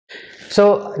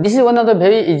So this is one of the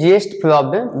very easiest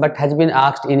problem, but has been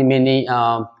asked in many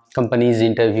companies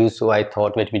interviews. So I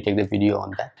thought, let me take the video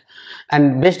on that.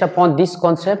 And based upon this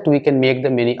concept, we can make the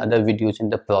many other videos in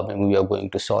the problem we are going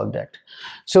to solve that.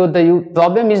 So the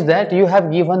problem is that you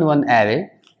have given one array,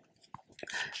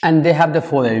 and they have the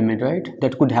 4 elements, right?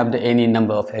 That could have the any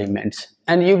number of elements,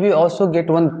 and you will also get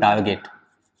one target.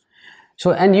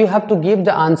 So, and you have to give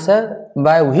the answer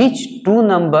by which two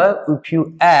number if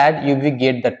you add you will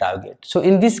get the target. So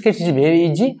in this case it is very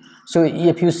easy. So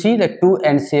if you see the 2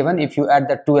 and 7, if you add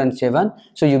the 2 and 7,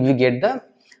 so you will get the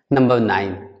number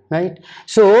 9, right?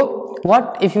 So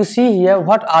what if you see here,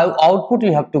 what output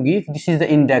you have to give? This is the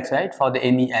index, right? For the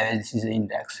any array, this is the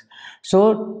index.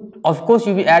 So of course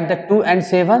you will add the 2 and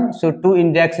 7. So 2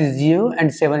 index is 0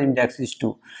 and 7 index is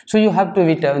 2. So you have to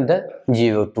return the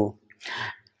 0, 2.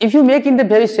 If you make in the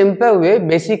very simple way,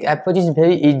 basic approach is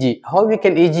very easy. How we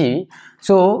can easy?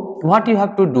 So what you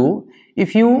have to do,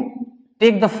 if you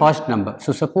take the first number,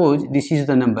 so suppose this is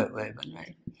the number 11,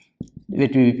 right?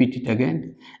 Let me repeat it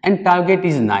again, and target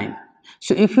is 9.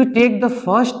 So if you take the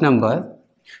first number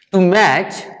to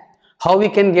match, how we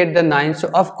can get the 9? So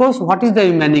of course, what is the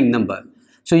remaining number?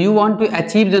 So you want to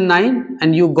achieve the 9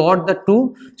 and you got the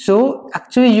 2. So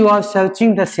actually you are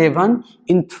searching the 7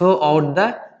 in throughout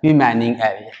the remaining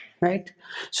area, right?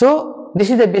 So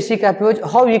this is the basic approach.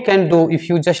 How we can do if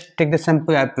you just take the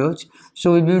simple approach?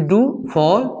 So we will do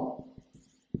for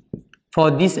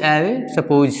this array,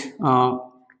 suppose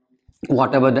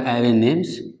whatever the array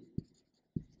names.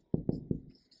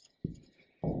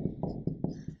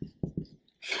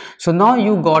 So now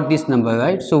you got this number,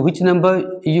 right? So which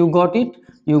number you got it?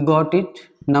 You got it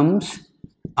nums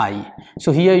I.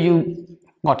 So here you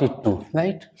got it 2,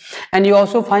 right? And you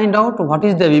also find out what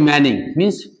is the remaining,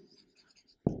 means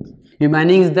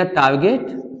remaining is the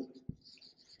target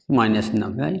minus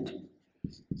num, right?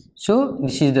 So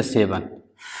this is the 7.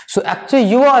 So actually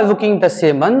you are looking the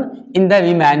 7 in the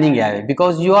remaining array,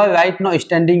 because you are right now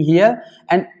standing here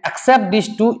and accept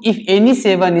these 2. If any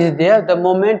 7 is there, the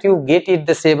moment you get it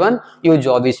the 7, your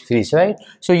job is finished, right?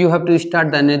 So you have to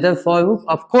start another for loop.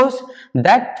 Of course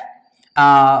that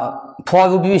for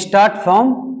loop you start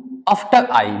from after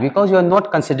I, because you are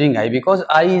not considering I, because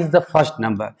I is the first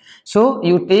number. So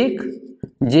you take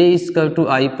j is equal to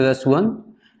I plus 1,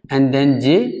 and then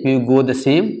j will go the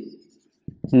same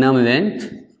num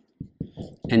length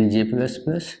and j plus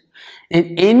plus.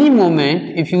 In any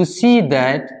moment if you see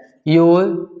that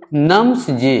your nums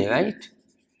j, right,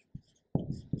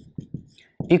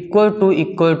 equal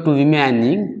to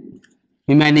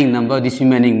remaining number, this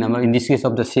remaining number in this case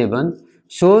of the 7,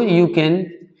 so you can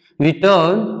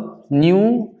return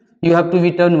new, you have to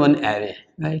return one array,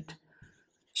 right?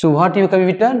 So what you can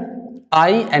return?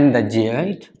 I and the j,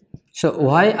 right? So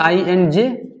why I and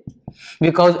j?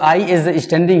 Because I is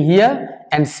standing here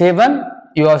and 7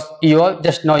 you are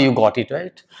just now you got it,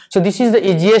 right? So this is the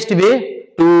easiest way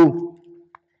to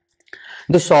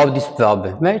solve this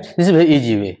problem, right? This is a very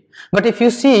easy way. But if you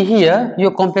see here,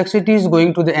 your complexity is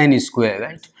going to the n square,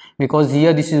 right? Because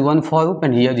here this is one for loop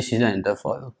and here this is another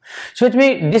for loop. So let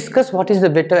me discuss what is the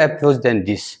better approach than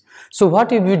this. So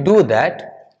what if you do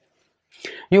that?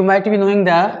 You might be knowing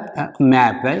the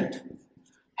map, right?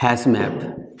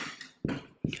 HashMap.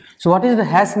 So what is the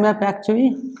HashMap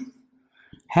actually?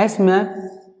 HashMap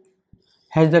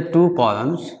has the 2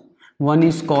 columns. One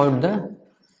is called the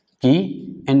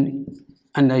key and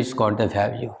another is called the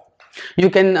value. You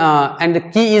can and the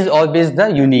key is always the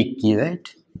unique key,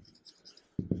 right?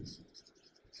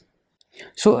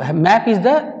 So map is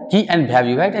the key and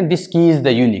value, right? And this key is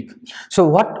the unique. So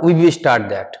what we will start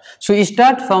that? So you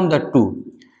start from the 2.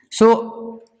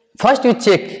 So first you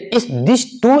check is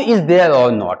this 2 is there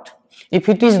or not. If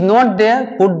it is not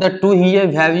there, put the 2 here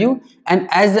value and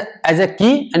as a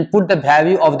key, and put the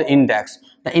value of the index.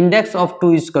 The index of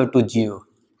 2 is equal to 0,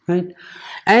 right?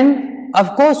 And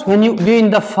of course when you be in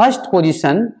the first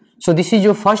position, so this is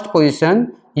your first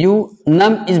position, you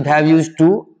num is values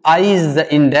 2, I is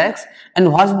the index,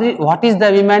 and what is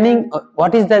the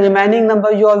remaining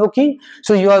number you are looking?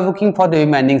 So you are looking for the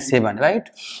remaining 7, right?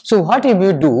 So what we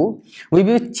will do, we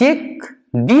will check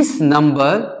this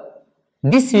number,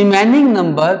 this remaining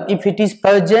number, if it is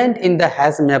present in the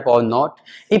HashMap or not.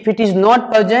 If it is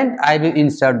not present, I will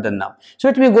insert the num. So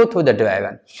let me go through the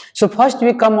diagram. So first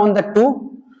we come on the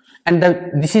 2, and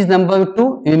this is number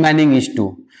 2, remaining is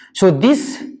 2. So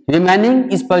this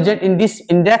remaining is present in this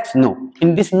index? No.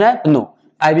 In this map? No.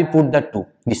 I will put the 2,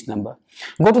 this number.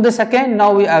 Go to the second,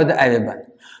 now we have the 11.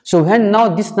 So when now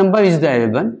this number is the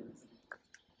 11,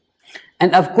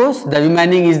 and of course the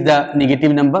remaining is the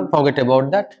negative number, forget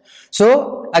about that.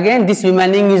 So again this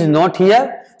remaining is not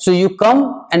here, So you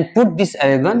come and put this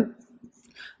array1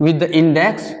 with the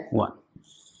index 1.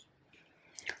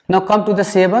 Now come to the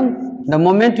 7. The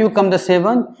moment you come the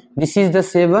 7, this is the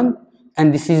 7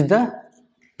 and this is the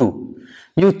 2.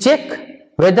 You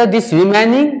check whether this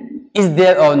remaining is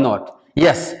there or not.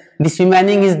 Yes, this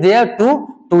remaining is there, 2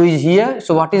 is here.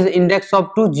 So what is the index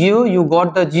of 2? 0. You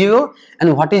got the 0.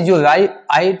 And what is your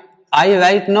I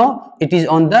right now? It is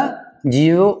on the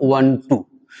 0, 1, 2.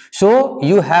 So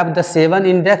you have the 7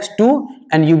 index 2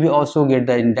 and you will also get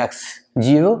the index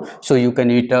 0. So you can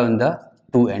return the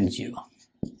 2 and 0.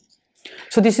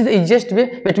 So this is the easiest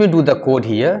way. Let me do the code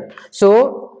here.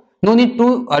 So no need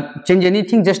to change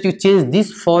anything, just you change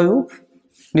this for loop,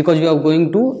 because you are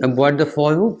going to avoid the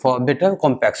for loop for better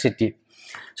complexity.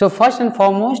 So first and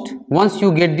foremost, once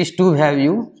you get this 2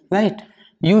 value, right,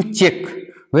 you check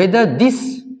whether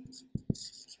this,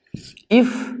 if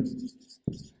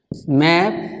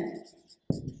map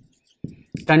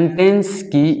contains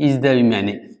key is the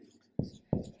remaining.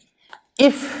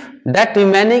 If that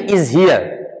remaining is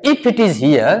here, if it is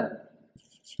here,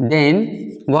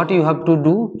 then what you have to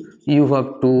do, you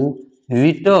have to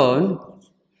return,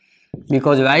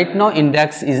 because right now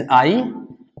index is I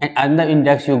and another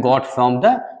index you got from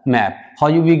the map. How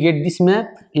you will get this map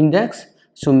index?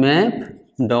 So map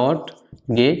dot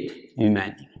get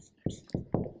remaining.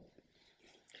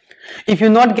 If you're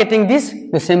not getting this,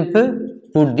 the simple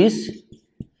put this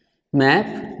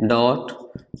map dot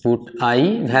put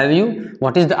I value.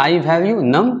 What is the I value?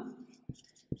 Num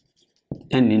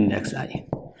and index I.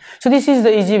 So this is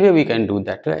the easy way we can do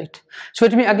that, right? So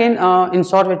let me again, in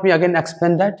short, let me again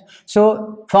explain that.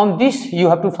 So from this, you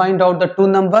have to find out the 2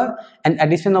 number, and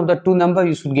addition of the 2 number,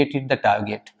 you should get it the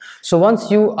target. So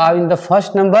once you are in the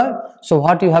first number, so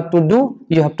what you have to do,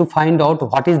 you have to find out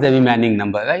what is the remaining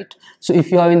number, right? So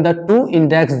if you are in the 2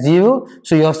 index 0,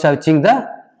 so you are searching the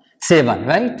 7,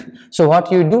 right? So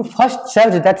what you do, first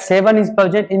search that 7 is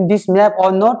present in this map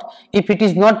or not. If it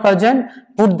is not present,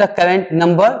 put the current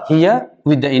number here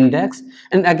with the index,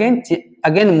 and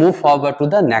again move forward to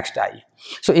the next I.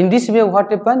 So in this way,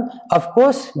 what happen? Of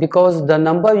course, because the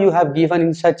number you have given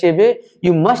in such a way,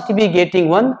 you must be getting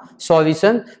one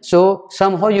solution. So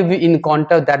somehow you will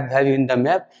encounter that value in the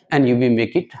map and you will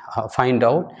make it find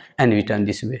out and return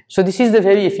this way. So this is the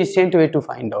very efficient way to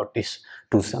find out this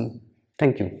to sum.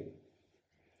 Thank you.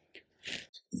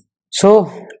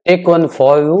 So take one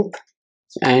for loop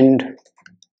and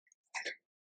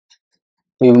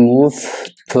we move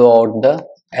throughout the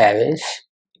arrays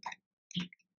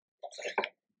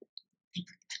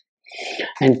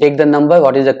and take the number.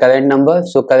 What is the current number?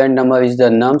 So current number is the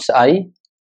nums I.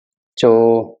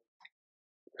 So,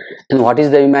 and what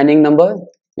is the remaining number?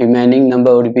 Remaining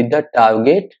number would be the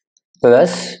target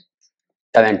plus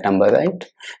current number, right?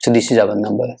 So this is our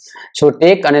number. So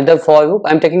take another for loop.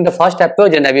 I'm taking the first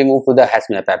approach and I will move to the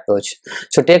HashMap approach.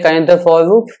 So take another for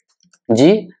loop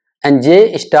G, and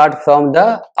J start from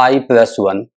the I plus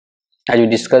 1 as we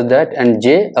discussed that, and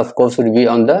J of course would be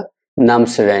on the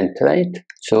nums length, right?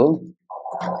 So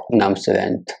nums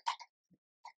length.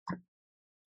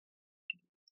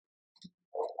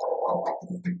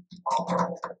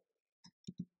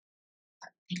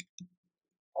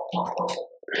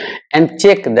 And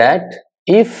check that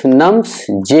if nums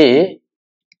j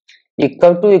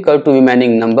equal to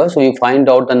remaining number, so you find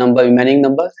out the number remaining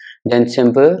number, then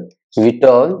simple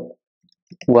return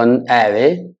one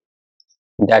array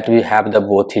that we have the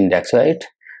both index, right?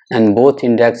 And both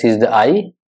index is the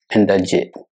I and the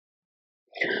j.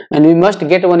 And we must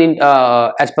get one in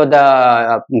as per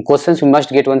the questions, we must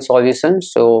get one solution.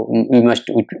 So we must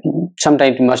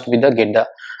sometimes it must be the get the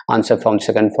answer from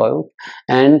second for loop,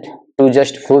 and to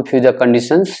just fulfill the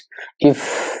conditions,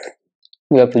 if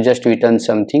we have to just return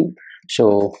something,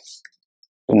 so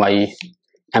to my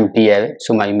empty array,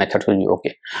 so my method will be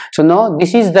okay. So now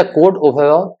this is the code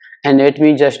overall, and let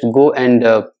me just go and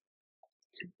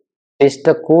test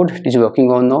the code. It is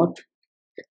working or not.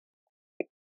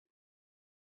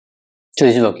 So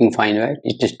it is working fine, right?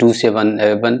 It is 2, 7,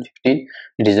 11, 15.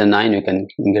 It is a 9. You can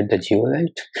get the 0,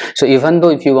 right? So even though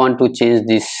if you want to change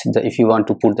this, if you want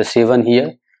to put the 7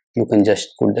 here, you can just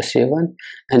put the 7,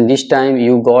 and this time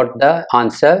you got the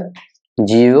answer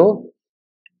 0,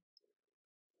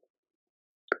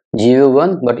 0,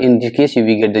 1. But in this case, you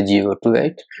will get the 0, 2,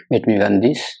 right? Let me run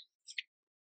this.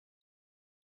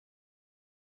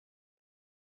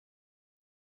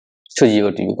 So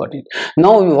 0, 2, you got it.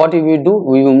 Now what we will do,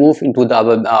 we will move into the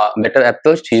our better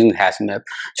approach using HashMap.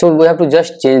 So we have to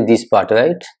just change this part,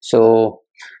 right? So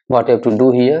what you have to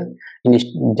do here is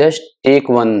just take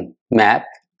one map.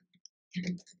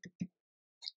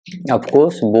 Of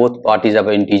course, both part is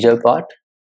our integer part.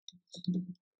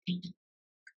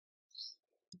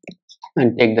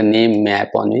 and take the name map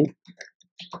only.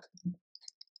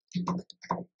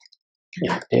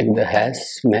 Yeah, take the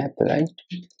HashMap, right?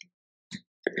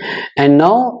 And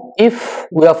now if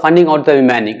we are finding out the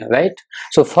remaining, right?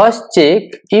 So first check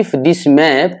if this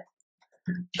map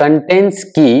contains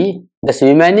key, the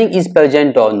remaining is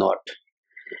present or not.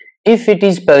 If it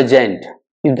is present,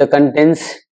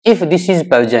 if this is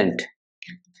present,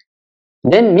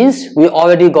 then means we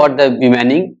already got the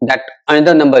remaining, that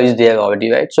another number is there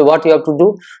already, right? So what you have to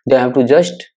do, they have to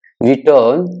just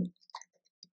return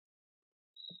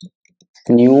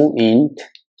new int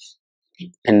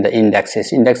and the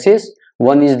indexes.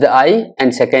 One is the I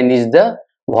and second is the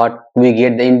what we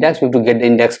get the index. We have to get the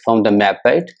index from the map,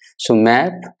 right? So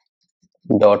map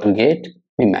dot get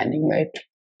remaining, right?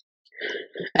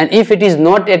 And if it is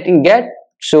not getting get,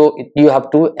 so you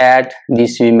have to add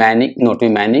this remaining, not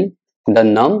remaining, the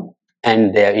num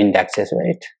and their indexes,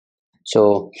 right?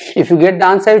 So if you get the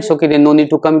answer, it's okay, then no need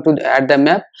to come to add the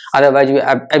map. Otherwise you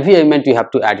have every element you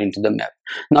have to add into the map.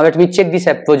 Now let me check this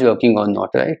approach working or not,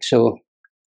 right? So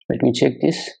let me check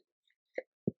this.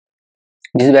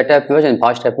 This is better approach and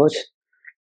fast approach.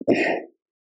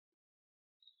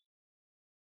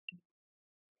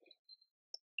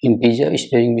 Integer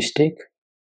spelling mistake.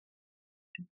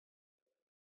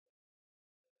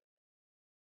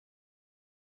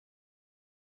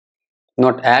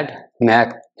 Not add,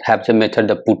 map have the method,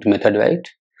 the put method, right?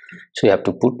 So you have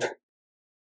to put.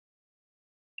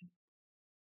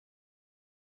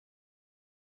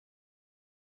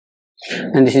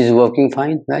 And this is working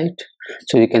fine, right?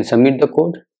 So you can submit the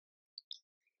code.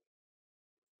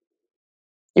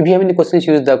 If you have any questions,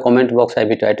 use the comment box. I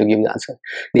will try to give the answer.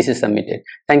 This is submitted.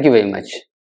 Thank you very much.